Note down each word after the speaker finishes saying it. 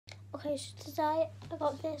Okay, so today I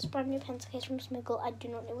got this brand new pencil case from Smiggle. I do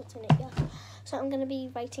not know what's in it yet. So I'm going to be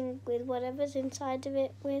writing with whatever's inside of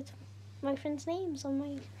it with my friends' names on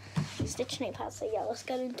my Stitch notepad. So yeah, let's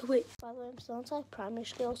get into it. By the way, I'm still inside primary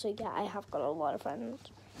school, so yeah, I have got a lot of friends.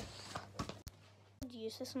 I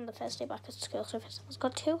use this on the first day back at school. So first I've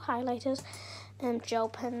got 2 highlighters, gel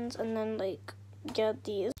pens, and then like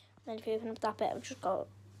these. Then if you open up that bit, I've just got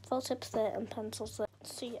felt tips there and pencils there.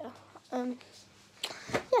 So yeah,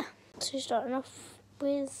 yeah. So starting off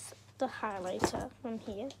with the highlighter from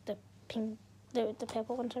here, the pink, the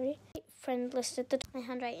purple one, sorry. Friend listed that my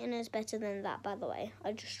handwriting is better than that, by the way.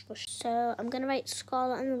 I just rushed. So I'm gonna write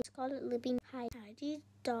Scarlet and Scarlet Libby, Heidi,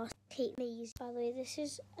 Darcy, Kate, Maisie. By the way, this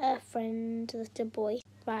is a friend, little boy,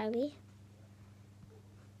 Riley,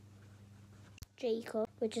 Jacob,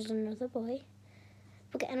 which is another boy.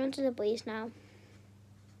 We're getting onto the boys now.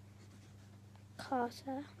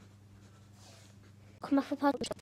 Carter. Come off a pod.